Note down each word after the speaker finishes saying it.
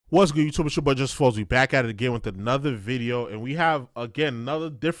What's good, YouTube? It's your boy JusticeXFalls. We back at it again with another video, and we have again another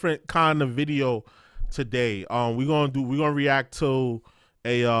different kind of video today. We're gonna react to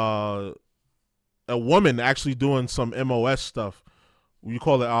a woman actually doing some MOS stuff. You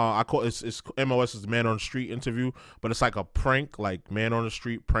call it it's MOS is man on the street interview, but it's like a prank, like man on the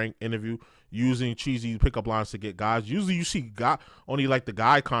street prank interview using cheesy pickup lines to get guys. Usually you see only like the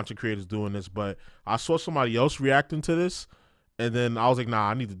guy content creators doing this, but I saw somebody else reacting to this. And then I was like, nah,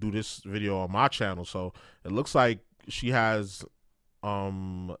 I need to do this video on my channel. So it looks like she has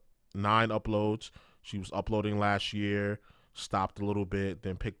 9 uploads. She was uploading last year, stopped a little bit,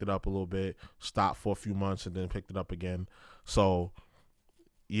 then picked it up a little bit, stopped for a few months, and then picked it up again. So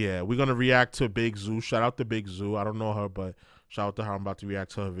yeah, we're gonna react to Big Zoo. Shout out to Big Zoo. I don't know her, but shout out to her. I'm about to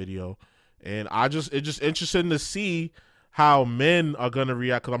react to her video. And it's just interesting to see how men are gonna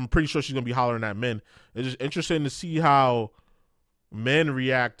react, because I'm pretty sure she's gonna be hollering at men. It's just interesting to see how men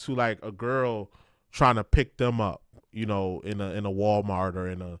react to like a girl trying to pick them up, you know, in a Walmart or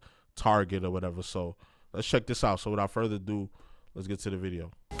in a Target or whatever. So let's check this out. So without further ado, let's get to the video.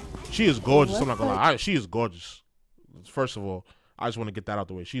 She is gorgeous. I'm not gonna lie. She is gorgeous. First of all, I just want to get that out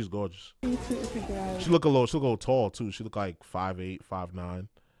the way. She's gorgeous. She look a little tall too. She look like 5'8", 5'9".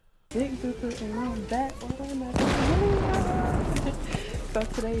 So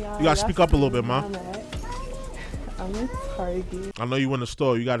today, y'all, you gotta speak up a little bit, man. I'm in Target. I know you in the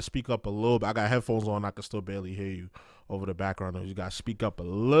store. You got to speak up a little bit. I got headphones on. I can still barely hear you over the background. You got to speak up a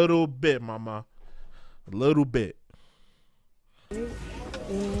little bit, mama. A little bit.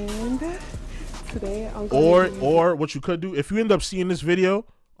 And today I'm going or what you could do, if you end up seeing this video,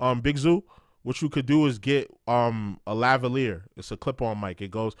 Big Zoo, what you could do is get a lavalier. It's a clip-on mic. You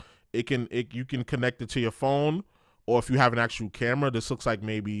can connect it to your phone. Or if you have an actual camera, this looks like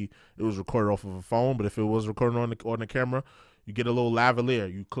maybe it was recorded off of a phone. But if it was recorded on the camera, you get a little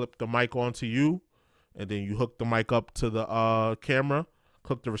lavalier. You clip the mic onto you, and then you hook the mic up to the camera,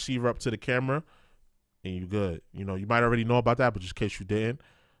 hook the receiver up to the camera, and you good. You know, you might already know about that, but just in case you didn't,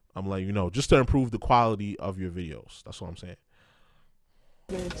 I'm letting you know, just to improve the quality of your videos. That's what I'm saying.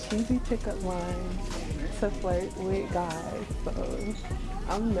 The cheesy pickup line to flirt with guys. So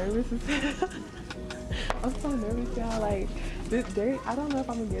I'm nervous. I'm so nervous, y'all. Like, I don't know if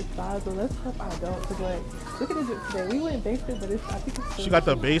I'm gonna get size, but let's hope I don't. Cause like, look at it today. We went basic, but I think it's. She got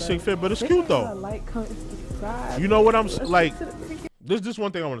the basic fit, but it's cute though. Like, comment, subscribe. You know what I'm like? This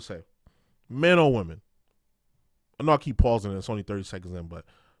one thing I want to say, men or women. I know I keep pausing. It's only 30 seconds in, but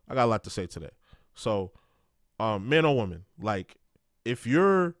I got a lot to say today. So, men or women, like, if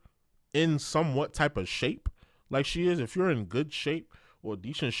you're in somewhat type of shape, like she is, if you're in good shape or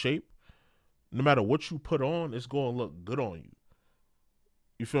decent shape, no matter what you put on, it's going to look good on you.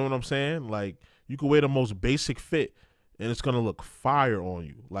 You feel what I'm saying? Like, you can wear the most basic fit, and it's going to look fire on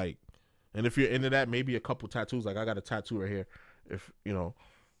you. Like, and if you're into that, maybe a couple tattoos. Like, I got a tattoo right here. If you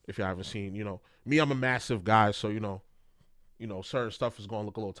haven't seen, me, I'm a massive guy, so, you know, certain stuff is going to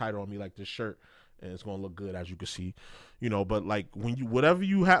look a little tighter on me, like this shirt, and it's going to look good, as you can see, but like, when whatever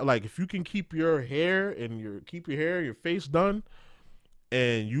you have, like, if you can keep your hair and your face done,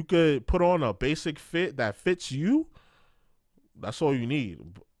 and you could put on a basic fit that fits you, that's all you need,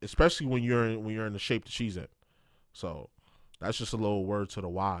 especially when you're in the shape that she's in. So that's just a little word to the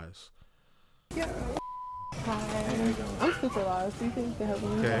wise. Yeah. Hi. I'm super lost. Do you think you can help me?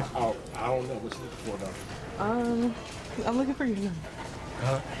 Okay. I don't know what you're looking for though. I'm looking for your number.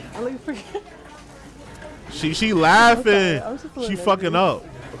 Huh? I'm looking for your... She laughing. She fucking up.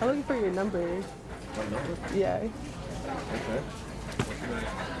 I'm looking for your number. My number? Yeah. Okay.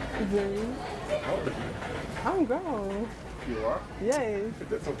 I'm grown. You are? Yes.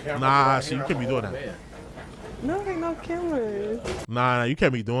 Nah, see, you can't be doing that. No, ain't no cameras. Nah, you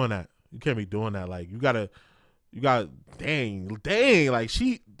can't be doing that. You can't be doing that. Like, you got dang, like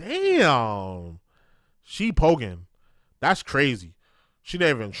she poking. That's crazy. She not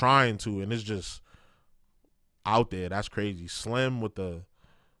even trying to, and it's just out there. That's crazy. Slim with the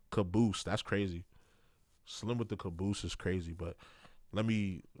caboose. That's crazy. Slim with the caboose is crazy, but let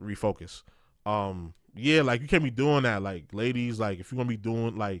me refocus. Yeah, like, you can't be doing that. Like, ladies, like, if you're gonna be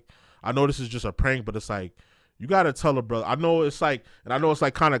doing, like, I know this is just a prank, but it's like, you gotta tell her, brother. I know it's like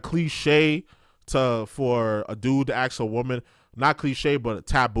kind of cliche for a dude to ask a woman, not cliche, but a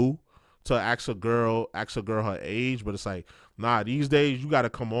taboo to ask a girl her age. But it's like, nah, these days you gotta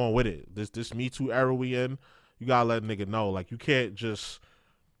come on with it. This Me Too era we in, you gotta let a nigga know. Like, you can't just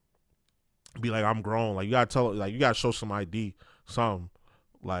be like, I'm grown. Like, you gotta tell her, like, you gotta show some ID, something.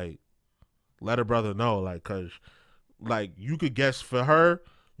 Like, let her brother know, like, cause like, you could guess for her,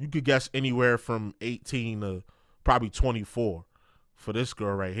 you could guess anywhere from 18 to probably 24 for this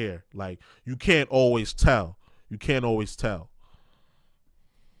girl right here. Like, you can't always tell. You can't always tell.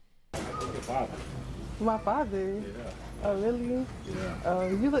 Your father. My father? Yeah. Oh, really? Yeah.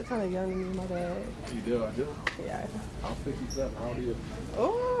 You look kind of young to me, my dad. You do? I do? Yeah. I'm 57. How old are you?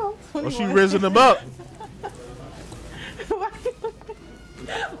 Oh, I'm 21. Well, she rizzing him up.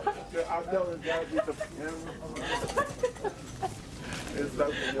 I know it's gotta be the camera. It's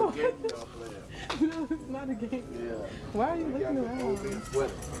something you're getting y'all playing. No, it's not a game. Yeah. Why are you looking around?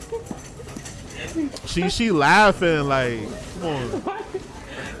 She laughing like, come on. Why?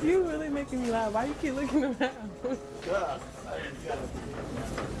 You really making me laugh. Why you keep looking around? God.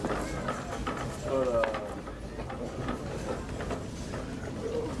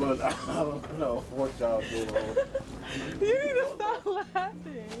 But I don't know what y'all doing. You need to stop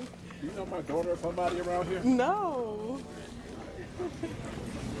laughing. You know my daughter or somebody around here? No.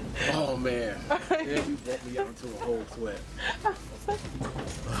 Oh man. Yeah, you brought me out into a whole sweat.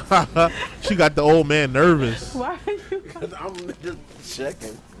 She got the old man nervous. Why are you? I'm just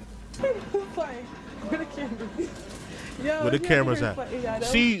checking. It's like, where the cameras? Yo, Where the you cameras have to at?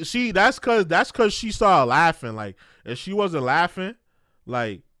 hear it, See, that's cause she started laughing. Like, if she wasn't laughing,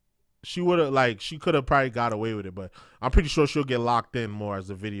 like, she could have probably got away with it. But I'm pretty sure she'll get locked in more as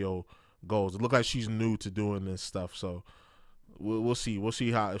the video goes. It looks like she's new to doing this stuff, so we'll see. We'll see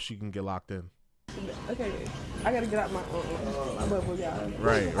if she can get locked in. Okay, I gotta get out my bubble, y'all.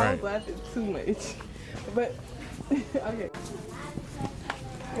 Right. I was laughing too much, but okay.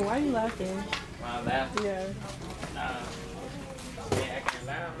 Why are you laughing? Why I laugh? Yeah. Yeah, I can't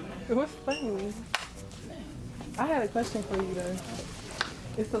laugh. What's funny? I had a question for you though.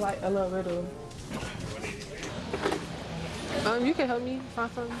 It's like a little riddle. You can help me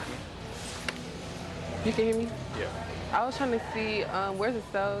find something. You can hear me? Yeah. I was trying to see where's the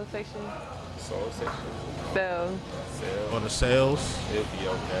sales section? Soul section. Sales. Sales. On the sales. It'll be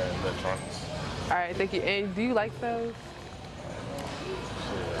okay. Electronics. All right, thank you. And do you like sales?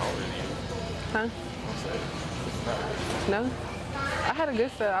 Shit, I don't really use it. Huh? I'm saying. No? I had a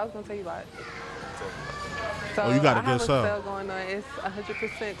good sale. I was gonna tell you about it. So Oh, you got a I good have sale. a sale going on. It's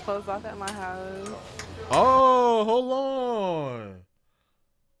 100% closed off at my house. Oh, hold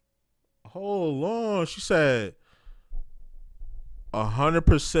on. She said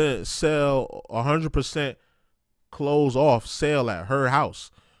 100% sale, 100% close off sale at her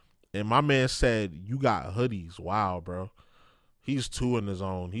house. And my man said, you got hoodies. Wow, bro. He's too in his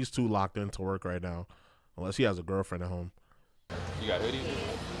own. He's too locked into work right now. Unless he has a girlfriend at home. You got hoodies?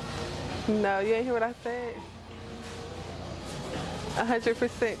 No, you ain't hear what I said?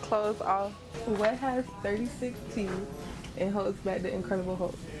 100% closed off. What has 36 teeth and holds back the Incredible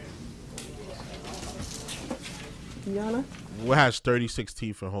Hulk? Yana? What has 36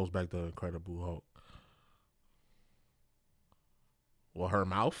 teeth and holds back the Incredible Hulk? Well, her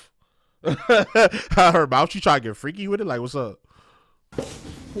mouth? Her mouth? She try to get freaky with it? Like, what's up?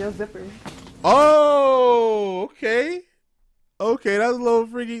 Your zipper. Oh, okay. Okay, that's a little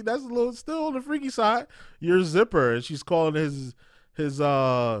freaky. That's a little still on the freaky side. Your zipper, and she's calling his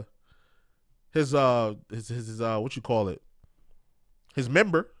what you call it? His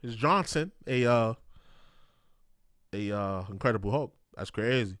member, his Johnson, a Incredible Hulk. That's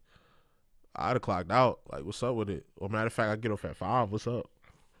crazy. I'd have clocked out. Like, what's up with it? Or matter of fact, I get off at 5. What's up?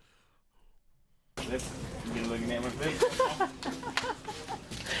 Listen, you been looking at my face?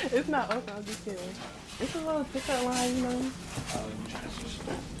 It's not open, I'm just kidding. It's a little pickup line, you know?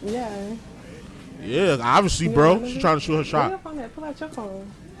 Yeah. Yeah, obviously, bro. She's trying to shoot her Where shot. your phone at? Pull out your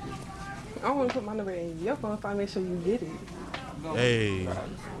phone. I want to put my number in your phone if I make sure you get it. Hey.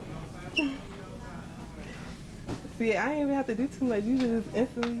 See, I ain't even have to do too much. You just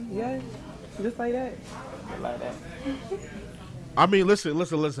instantly, yeah, just like that. Like that. I mean, listen.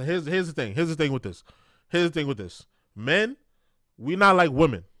 Here's the thing. Here's the thing with this. Men, we not like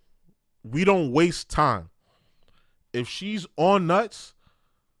women. We don't waste time. If she's on nuts,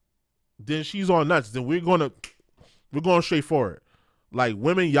 then she's on nuts. Then we're going straight for it. Like,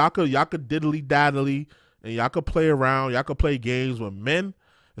 women, y'all could diddly daddly and y'all could play around, y'all could play games. With men,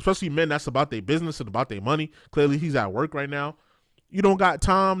 especially men, that's about their business and about their money. Clearly, he's at work right now. You don't got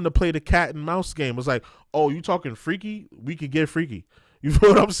time to play the cat and mouse game. It's like, oh, you talking freaky? We could get freaky. You feel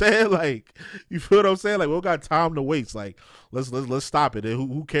what I'm saying? Like, we don't got time to waste. Like, let's stop it.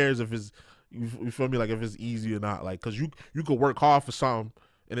 Who cares if it's, you feel me? Like, if it's easy or not? Like, cause you could work hard for something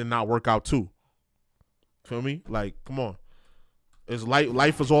and then not work out too. Feel me? Like, come on. It's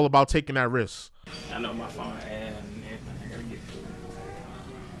life is all about taking that risk. I know my phone and everything.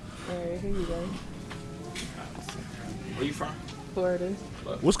 Alright, here you go. Where you from? Florida.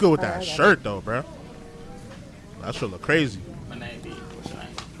 What's good with that shirt though, bro? That should look crazy. My name is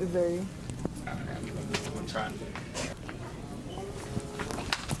Very. I'm trying to.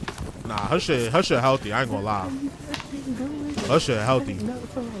 Nah, her shit healthy. I ain't gonna lie. Her shit healthy.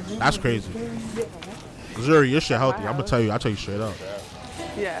 That's crazy. Zuri, your shit healthy. I'm gonna tell you. I'll tell you straight up.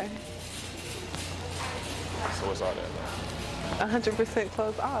 Yeah. So what's all that? 100%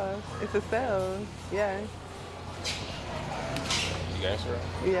 closed off. It's a sale. Yeah. You answer it?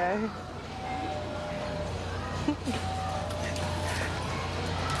 Yeah.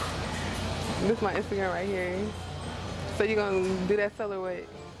 This is my Instagram right here. So you gonna do that sell or what?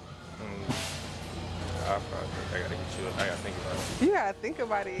 I gotta hit you up. I gotta think about it. You gotta think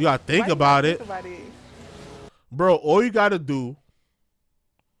about it. You gotta think about it. Bro, all you gotta do,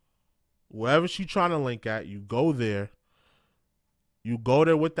 wherever she trying to link at, you go there. You go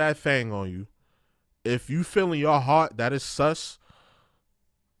there with that thing on you. If you feel in your heart that is sus,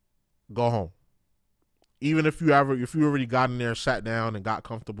 go home. Even if you already got in there, sat down, and got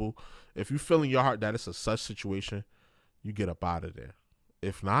comfortable, if you feel in your heart that it's a sus situation, you get up out of there.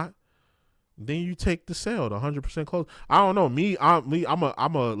 If not, then you take the sale, the 100% close. I don't know.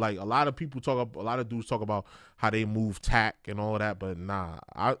 I'm a like a lot of people a lot of dudes talk about how they move tack and all of that, but nah,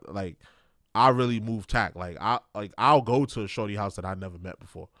 I really move tack. I'll go to a shorty house that I never met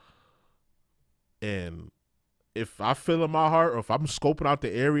before. And if I feel in my heart or if I'm scoping out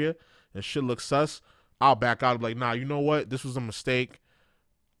the area and shit looks sus, I'll back out and be like, nah, you know what? This was a mistake.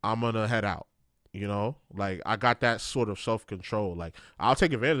 I'm gonna head out. You know, like I got that sort of self-control. Like I'll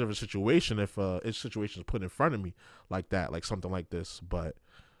take advantage of a situation if a situation is put in front of me like that, like something like this. But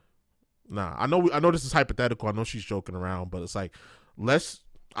nah, I know this is hypothetical. I know she's joking around, but it's like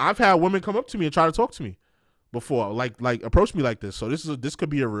I've had women come up to me and try to talk to me before, like approach me like this. So this could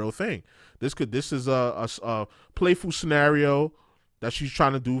be a real thing. This is a playful scenario that she's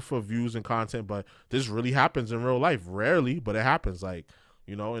trying to do for views and content, but this really happens in real life. Rarely, but it happens. Like,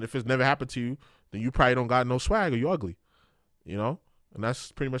 you know, and if it's never happened to you, then you probably don't got no swag or you ugly, you know? And that's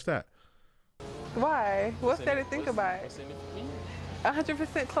pretty much that. Why? What's there to think about?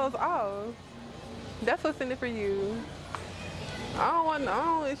 100% closed off. That's what's in it for you.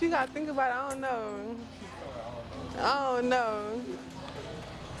 If you got to think about it, I don't know. I don't know.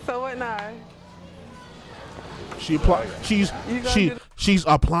 So what now? She's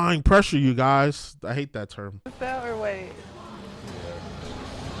applying pressure, you guys. I hate that term. Sell or wait?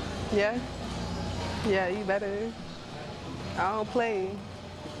 Yeah? Yeah, you better. I don't play.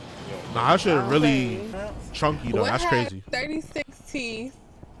 Nah, that shit really chunky though. That's crazy. 36 teeth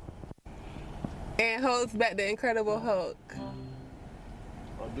and holds back the Incredible Hulk.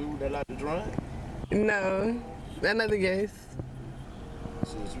 A dude that like to drink? No, another guess.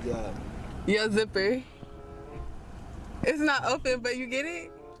 So what you got? Your zipper. It's not open, but you get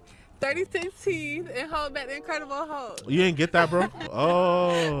it? 36 teeth and hold back the Incredible Hulk. You didn't get that, bro?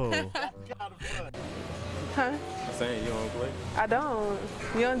 Oh. Huh? I'm saying you don't play? I don't.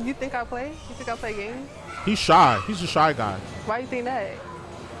 You think I play? You think I play games? He's shy. He's a shy guy. Why you think that?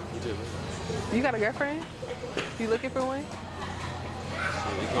 You got a girlfriend? You looking for one?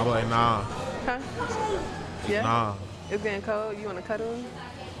 I'm like, nah. Huh? Yeah? Nah. It's getting cold. You want to cuddle?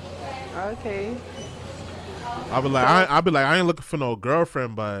 Okay. I'll be like, I ain't looking for no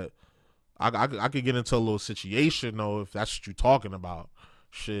girlfriend, but I could get into a little situation though if that's what you talking about.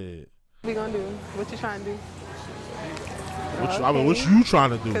 Shit. What we gonna do? What you trying to do? I mean, what you trying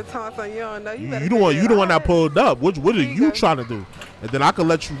to do? Cause Thompson, you don't know. You the one that pulled up. What are you trying to do? And then I can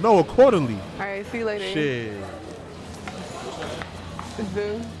let you know accordingly. All right, see you later. Shit.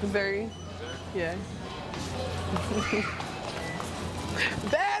 Very. Yeah.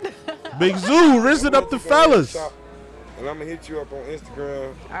 Dad. Big Zoo, rizzing up the fellas. And I'm gonna hit you up on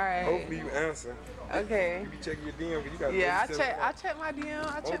Instagram. All right. Hopefully you answer. Okay. You be checking your DM because you got. Yeah, I check my DM.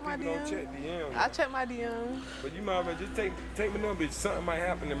 I check my DM. Don't check DM. I check my DM. But you might as well just take my number. If something might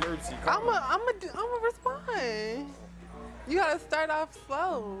happen, emergency. Call I'ma respond. You gotta start off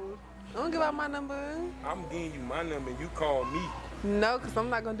slow. Don't give out my number. I'm giving you my number and you call me. No, because I'm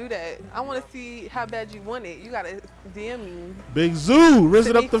not going to do that. I want to see how bad you want it. You got to DM me. Big Zoo,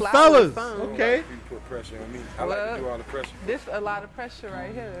 rizzing up the fellas. Okay. You put pressure on me. I like to do all the pressure. This a lot of pressure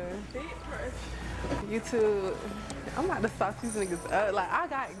right here. Big pressure. YouTube, I'm about to sauce these niggas up. Like, I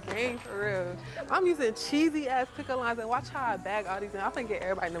got game for real. I'm using cheesy ass pickup lines and watch how I bag all these. And I'm going to get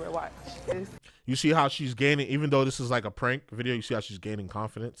everybody to watch this. You see how she's gaining, even though this is like a prank video, you see how she's gaining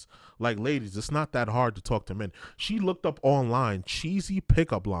confidence? Like, ladies, it's not that hard to talk to men. She looked up online cheesy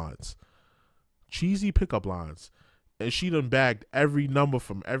pickup lines. Cheesy pickup lines. And she done bagged every number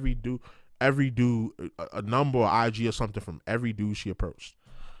from every dude, a number or IG or something from every dude she approached.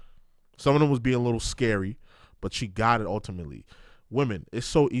 Some of them was being a little scary, but she got it ultimately. women, it's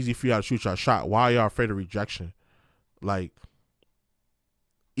so easy for y'all to shoot your shot. Why are y'all afraid of rejection? Like,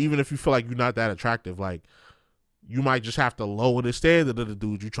 even if you feel like you're not that attractive, like, you might just have to lower the standard of the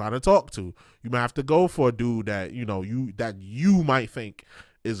dude you're trying to talk to. You might have to go for a dude that, you know, you might think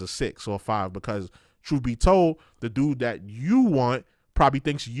is a 6 or a 5, because truth be told, the dude that you want probably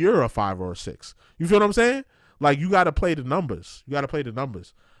thinks you're a 5 or a 6. You feel what I'm saying? Like, you got to play the numbers. You got to play the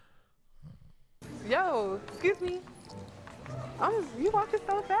numbers. Yo, excuse me. You walking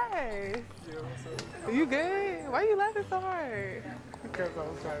so fast. You good? Why you laughing so hard? Because I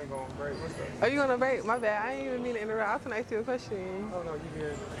was trying to go on break. What's up? Are you gonna break? My bad. I ain't even mean to interrupt. I was gonna ask you a question. Oh, no, you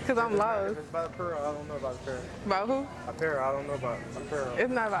good. Because I'm lost. If it's about apparel, I don't know about apparel. About who? Apparel, I don't know about apparel.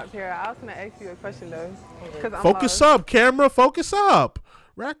 It's not about Tara. I was gonna ask you a question though. Because I'm Focus lost. up, camera. Focus up.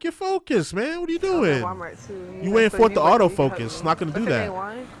 Rack your focus, man. What are you doing? Walmart too. You waiting for it to work autofocus. because- It's not gonna do Okay, that.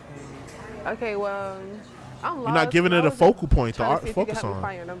 one. Okay, well, I'm lost. You're not giving I it a was focal point to trying see if you could focus help me on.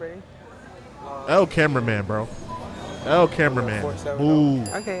 find your number. L cameraman, bro. L cameraman. Ooh.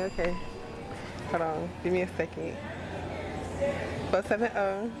 Okay. Hold on. Give me a second.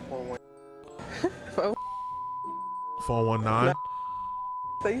 470. 419.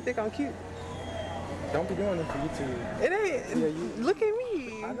 So you think I'm cute? Don't be doing it for YouTube. It ain't. Yeah, Look at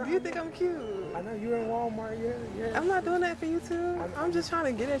me. I know. Do you think I'm cute? I know you're in Walmart, yeah. I'm not doing that for you too. I'm just trying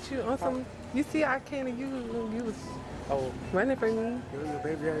to get at you on some. You see, I came to you when you was Oh, running for me. your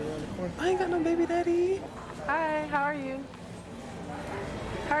baby daddy around the corner. I ain't got no baby daddy. Hi, how are you?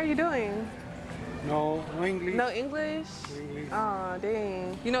 How are you doing? No English. No English? English. Aw,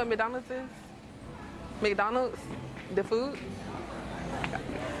 dang. You know what McDonald's is? McDonald's? The food?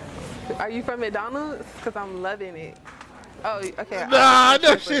 Are you from McDonald's? Because I'm loving it. Oh, okay. Nah,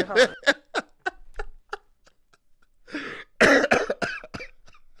 no shit.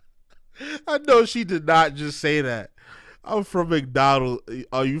 I know she did not just say that. I'm from McDonald's.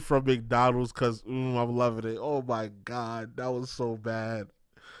 Are you from McDonald's? Because I'm loving it. Oh, my God. That was so bad.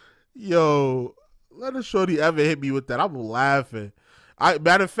 Yo, let a shorty ever hit me with that. I'm laughing.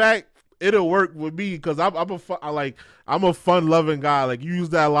 Matter of fact, it'll work with me because I'm a fun-loving guy. Like, you use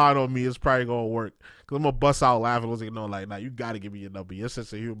that line on me, it's probably going to work. Because I'm going to bust out laughing. I was like, no, like, nah, you got to give me your number. Your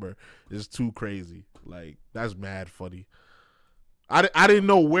sense of humor is too crazy. Like, that's mad funny. I didn't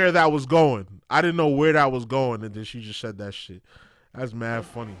know where that was going. And then she just said that shit. That's mad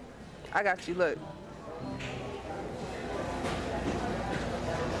funny. I got you. Look.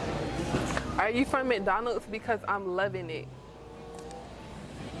 Are you from McDonald's? Because I'm loving it.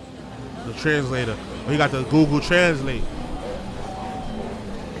 The translator. Oh, he got the Google Translate.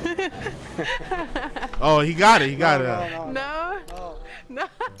 Oh, he got it. No.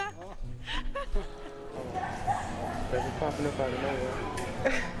 That's popping up out of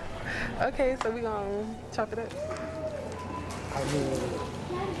nowhere. Okay, so we gonna chop it up. I mean,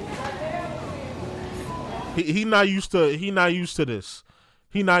 He not used to this. He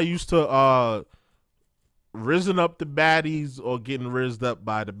not used to rizzing up the baddies or getting rizzed up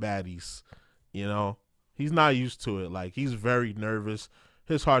by the baddies. You know, he's not used to it. Like, he's very nervous.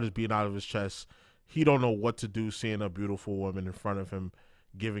 His heart is beating out of his chest. He don't know what to do seeing a beautiful woman in front of him,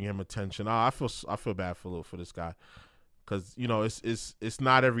 giving him attention. I feel bad for this guy, because, you know, it's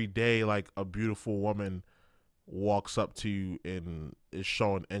not every day like a beautiful woman walks up to you and is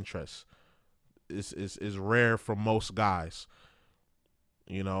showing interest. It's rare for most guys,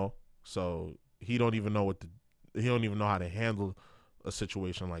 you know. So he don't even know how to handle a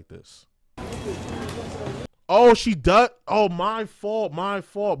situation like this. Oh, she does. Oh, my fault.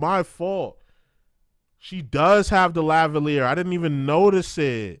 She does have the lavalier. I didn't even notice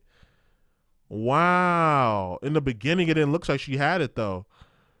it. Wow. In the beginning, it didn't look like she had it, though.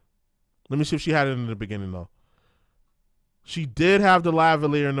 Let me see if she had it in the beginning, though. She did have the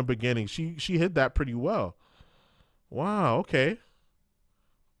lavalier in the beginning. She hit that pretty well. Wow, okay.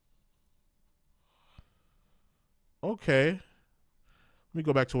 Okay. Let me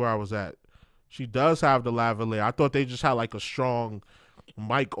go back to where I was at. She does have the lavalier. I thought they just had like a strong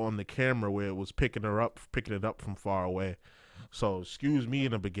mic on the camera where it was picking it up from far away. So excuse me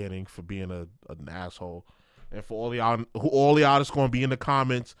in the beginning for being an asshole, and for all y'all that's gonna be in the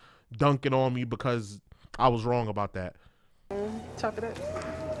comments dunking on me because I was wrong about that. Chop it up.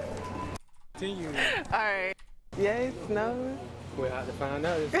 continue. All right. Yes. No. We'll have to find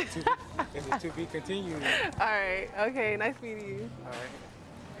out if it's to be continued. All right. Okay. Nice meeting you. All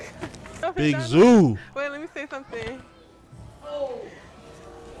right. Big Zoo. Wait, let me say something.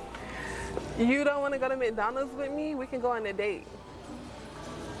 You don't want to go to McDonald's with me? We can go on a date.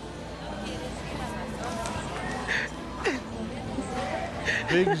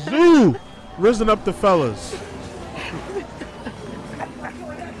 Big Zoo. Risen up the fellas.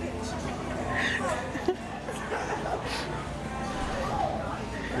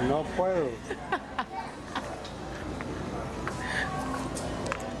 No puedo.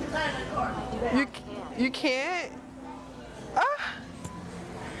 You can't? Ah.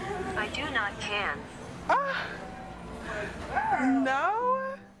 I do not can. Ah.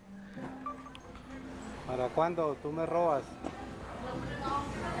 No. ¿Para cuándo tú me robas?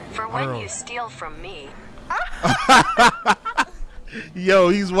 For when you steal from me. Yo,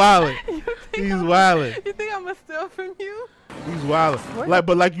 he's wildin'. He's wildin'. You think I'm gonna steal from you? He's wildin'. Like,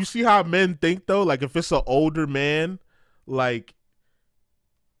 but like, you see how men think though? Like, if it's an older man, like,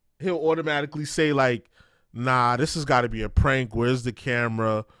 he'll automatically say like, nah, this has got to be a prank. Where's the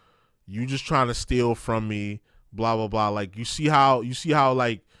camera? You just trying to steal from me, blah, blah, blah. Like, you see how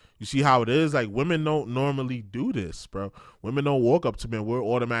it is? Like, women don't normally do this, bro. Women don't walk up to men. We're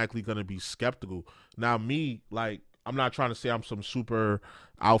automatically going to be skeptical. Now, me, like, I'm not trying to say I'm some super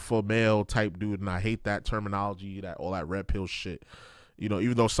alpha male type dude, and I hate that terminology, that all that red pill shit. You know,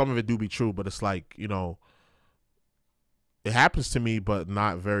 even though some of it do be true, but it's like, you know, it happens to me, but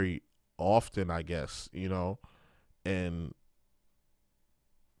not very often, I guess, you know. And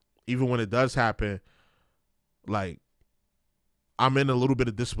even when it does happen, like, I'm in a little bit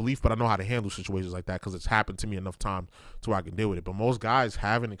of disbelief, but I know how to handle situations like that because it's happened to me enough times to where I can deal with it. But most guys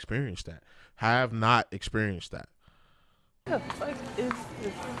haven't experienced that, have not experienced that. The fuck is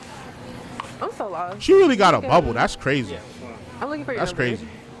this? I'm so lost. She really got a bubble. That's crazy. I'm looking for your That's number. crazy.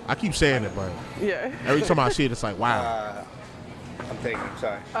 I keep saying it, but yeah. Every time I see it, it's like, wow. I'm taking it,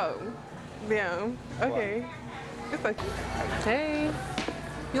 sorry. Oh, damn. Okay. It's like, hey,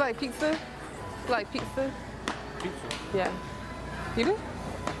 you like pizza? You like pizza? Pizza? Yeah. You do?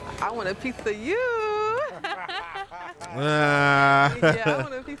 I want a piece of you. Yeah, I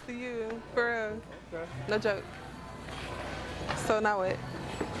want a piece of you. For real. Okay. No joke. So now what?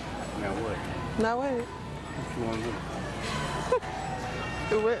 Now what? Now what? What you want to do?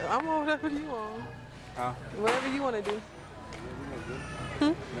 I'm on whatever you want. Huh? Whatever you want to do.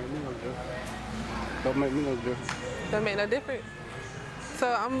 Make me no good. Don't make me no good. Don't make no difference.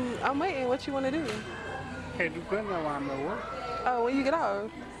 So I'm waiting. What you want to do? Hey, do good now while I'm at work. Oh, when you get off? We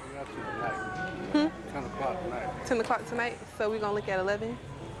got to tonight. 10 o'clock tonight. 10 o'clock tonight. So we gonna look at 11.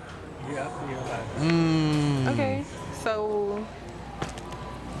 Yeah, I see you. Okay. So.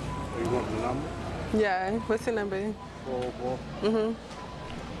 You want the number? Yeah. What's your number? 404.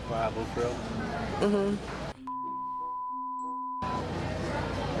 503.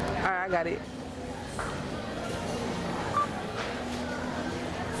 All right, I got it.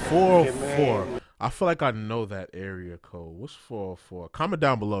 404. I feel like I know that area code. What's 404? Comment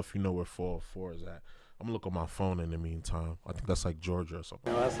down below if you know where 404 is at. I'm gonna look on my phone in the meantime. I think that's like Georgia or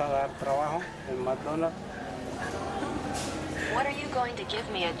something. ¿Me vas a dar trabajo en McDonald's? When are you going to give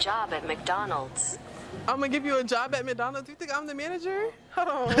me a job at McDonald's? I'm gonna give you a job at McDonald's. You think I'm the manager? Hold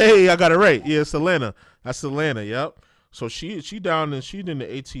on. Hey, I got it right. Yeah, it's Atlanta. That's Atlanta. Yep. So she down in the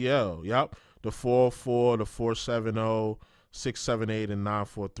ATL. Yep. The 404, the 470, 678, and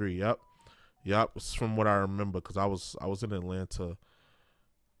 943. Yep. Yep. It's from what I remember because I was in Atlanta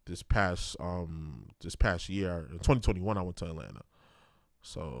this past year. In 2021, I went to Atlanta.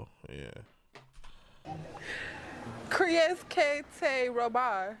 So yeah. Chris K.T.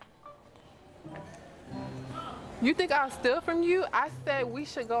 Robar. You think I'll steal from you? I said we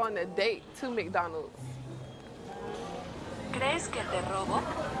should go on a date to McDonald's. ¿Crees que te robo?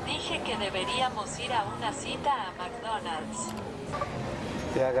 Dije que deberíamos ir a una cita a McDonald's.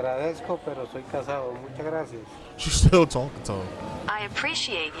 Te agradezco, pero soy casado. Muchas gracias. She's still talking to him. I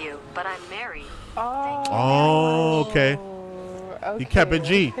appreciate you, but I'm married. Oh, okay. Okay. He kept it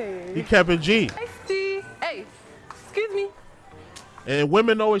G. Okay. He kept it G. Hey, Steve. Hey, excuse me. And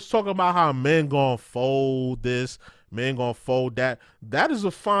women always talk about how men gonna fold this, men gonna fold that. That is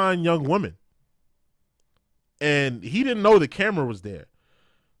a fine young woman. And he didn't know the camera was there.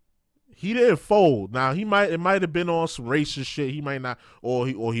 He didn't fold. Now it might have been on some racist shit. He might not, or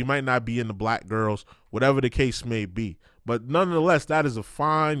he might not be into black girls, whatever the case may be. But nonetheless, that is a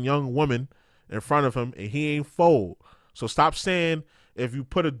fine young woman in front of him, and he ain't fold. So stop saying if you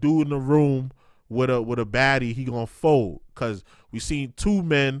put a dude in the room with a baddie, he gonna fold. Cause we seen two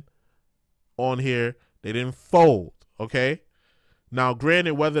men on here, they didn't fold. Okay. Now,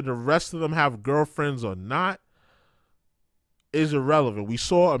 granted, whether the rest of them have girlfriends or not is irrelevant. We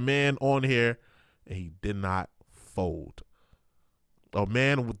saw a man on here and he did not fold. A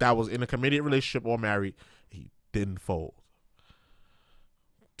man that was in a committed relationship or married, he didn't fold.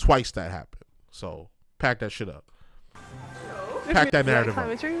 Twice that happened. So pack that shit up. Pack that narrative You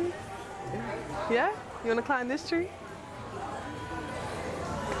wanna up. climb a tree? Yeah? You wanna climb this tree?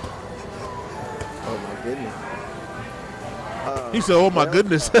 goodness. He said, "Oh my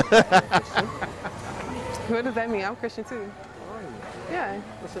goodness." What does that mean? I'm Christian too. How are you? Yeah.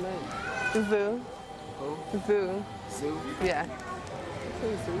 What's your name? Zoo. Who? Zoo. Sue? Yeah.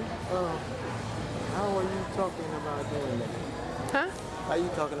 Hey, Sue. How are you talking about doing that? Huh? How you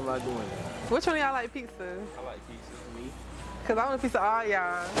talking about doing that? Which one of y'all like pizza? I like pizza. Me? Cause I want a piece of all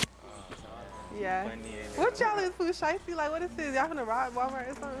y'all. Yeah. What y'all is food shicey? Like what is this? Y'all finna rob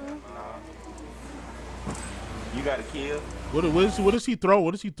Walmart or something? You got a kid? What is he throwing?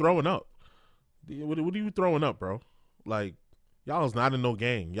 What is he throwing up? What are you throwing up, bro? Like, y'all is not in no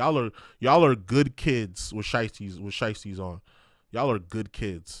gang. Y'all are good kids with shiesties on. Y'all are good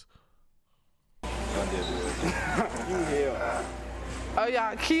kids. Oh,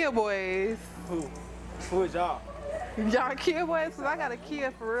 y'all Kia boys. Who? Who is y'all? Y'all Kia boys? Cause I got a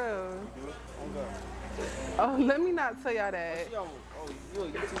Kia for real. Oh, let me not tell y'all that.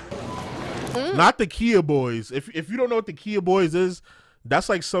 Not the Kia boys. If you don't know what the Kia boys is, that's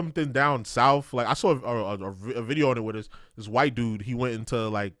like something down south. Like I saw a video on it with this white dude. He went into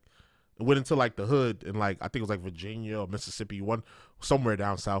like the hood in like I think it was like Virginia or Mississippi, somewhere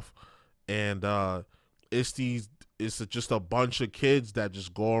down south, and it's just a bunch of kids that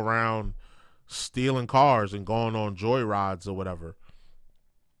just go around stealing cars and going on joyrides or whatever.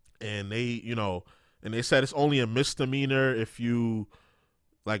 And they said it's only a misdemeanor if you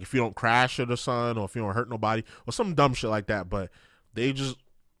don't crash it or something, or if you don't hurt nobody or some dumb shit like that. But they just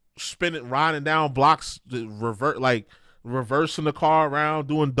riding down blocks, reversing the car around,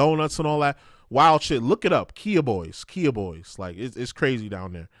 doing donuts and all that wild shit. Look it up, Kia boys. Like it's crazy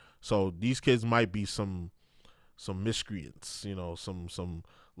down there. So these kids might be some miscreants, some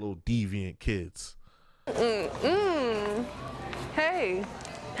little deviant kids. Hey.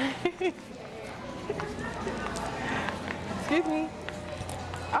 Excuse me.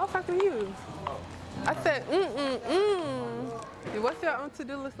 I was talking to you. I said, What's your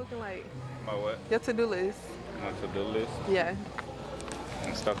to-do list looking like? My what? Your to-do list. My to-do list? Yeah.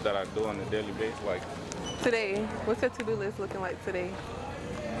 And stuff that I do on a daily basis, like... Today, what's your to-do list looking like today?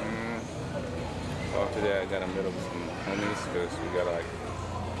 Well, today I gotta meet up with some homies because we gotta like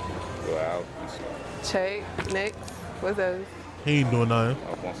go out and stuff. Check. Next. What's those? He ain't doing nothing.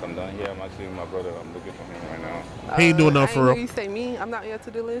 Once I'm done here, I'm actually with my brother. I'm looking for him right now. He ain't doing nothing for real. You say me? I'm not on your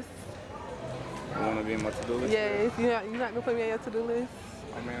to-do list? You wanna be in my to-do list? Yes. You're not gonna put me on your to-do list?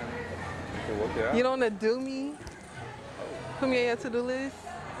 I mean, you can work it out. You don't wanna do me? Put me on your to-do list?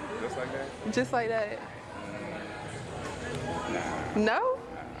 Just like that? Just like that? Nah. No?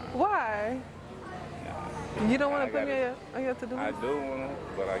 Why? You don't want to put me on your to-do list? I do want to,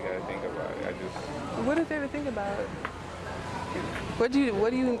 but I gotta think about it. What is there to think about? What do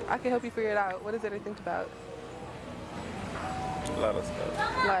you, I can help you figure it out. What is there to think about? A lot of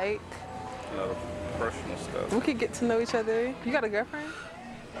stuff. Like? A lot of personal stuff. We could get to know each other. You got a girlfriend?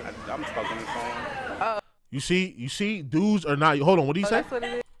 I'm talking on the phone. Oh. You see, dudes are not, hold on, what do you say? That's what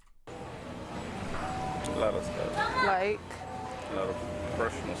it is? A lot of stuff. Like? A lot of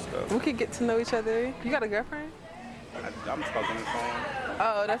personal stuff. We could get to know each other. You got a girlfriend? I'm talking on the phone.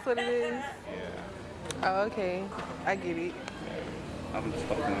 Oh, that's what it is? Yeah. Oh, okay. I get it. Yeah. I'm just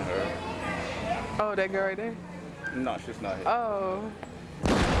talking to her. Oh, that girl right there? No, she's not here. Oh.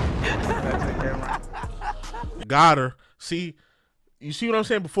 Got her. See, you see what I'm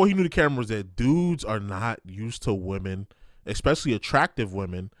saying? Before he knew the camera was there, dudes are not used to women, especially attractive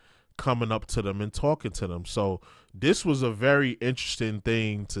women, coming up to them and talking to them. So this was a very interesting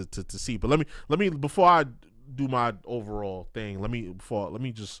thing to see. But let me before I do my overall thing, let me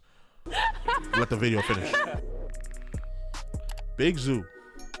just let the video finish. Big Zoo.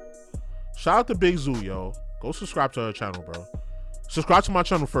 Shout out to Big Zoo, yo. Go subscribe to her channel, bro. Subscribe to my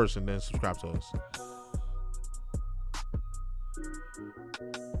channel first and then subscribe to us.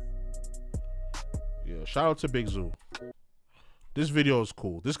 Yeah, shout out to Big Zoo. This video is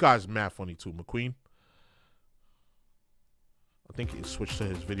cool. This guy's mad funny too, McQueen. I think he switched to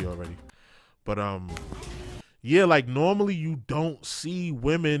his video already. But yeah, like normally you don't see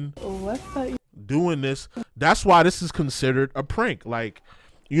women doing this. That's why this is considered a prank. Like,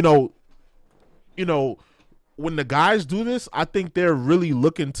 you know, when the guys do this, I think they're really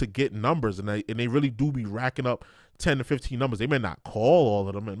looking to get numbers, and they really do be racking up 10 to 15 numbers. They may not call all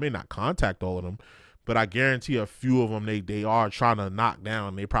of them, and may not contact all of them, but I guarantee a few of them they are trying to knock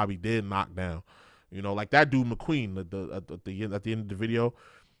down. They probably did knock down. You know, like that dude McQueen at the end of the video,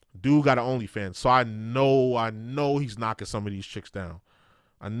 dude got an OnlyFans, so I know he's knocking some of these chicks down.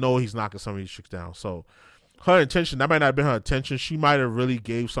 I know he's knocking some of these chicks down. So her intention, that might not have been her intention. She might have really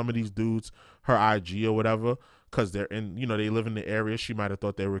gave some of these dudes her IG or whatever, because they're in, you know, they live in the area. She might have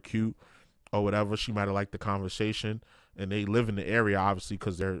thought they were cute. or whatever. She might have liked the conversation, and they live in the area obviously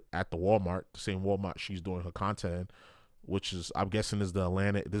because they're at the Walmart, the same Walmart she's doing her content in, which is, I'm guessing, is the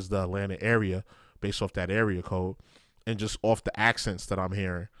Atlanta. This is the Atlanta area, based off that area code, and just off the accents that I'm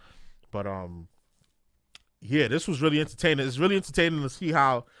hearing. But yeah, this was really entertaining. It's really entertaining to see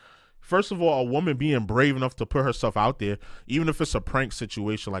how, first of all, a woman being brave enough to put herself out there, even if it's a prank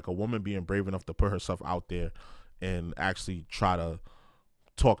situation, like a woman being brave enough to put herself out there and actually try to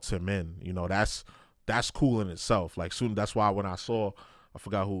talk to men. You know, that's cool in itself. Like, soon, that's why when I saw, I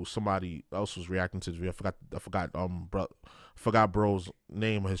forgot who, somebody else was reacting to the video. I forgot bro's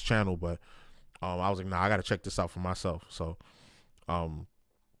name of his channel, but I was like, nah, I gotta check this out for myself. So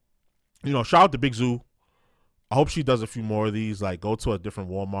you know, shout out to Big Zoo. I hope she does a few more of these. Like, go to a different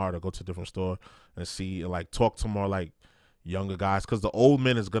Walmart or go to a different store and see, and like talk to more like younger guys, because the old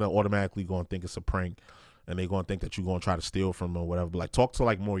men is gonna automatically go and think it's a prank, and they gonna think that you're gonna try to steal from them or whatever. But like, talk to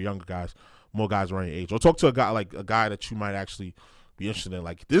like more younger guys, more guys around your age, or talk to a guy that you might actually be interested in.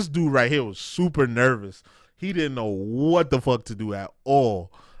 Like, this dude right here was super nervous. He didn't know what the fuck to do at all.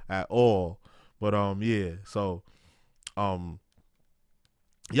 But yeah, so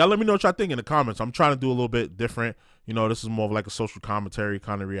y'all let me know what y'all think in the comments. I'm trying to do a little bit different. You know, this is more of like a social commentary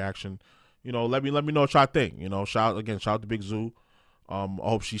kind of reaction. You know, let me know what y'all think. You know, shout out to Big Zoo. I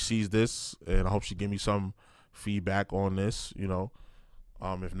hope she sees this, and I hope she give me some feedback on this. You know,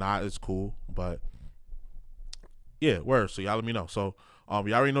 if not, it's cool. But yeah, word. So y'all let me know. So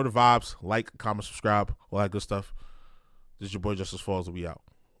y'all already know the vibes. Like, comment, subscribe, all that good stuff. This is your boy JusticeXFalls. We out.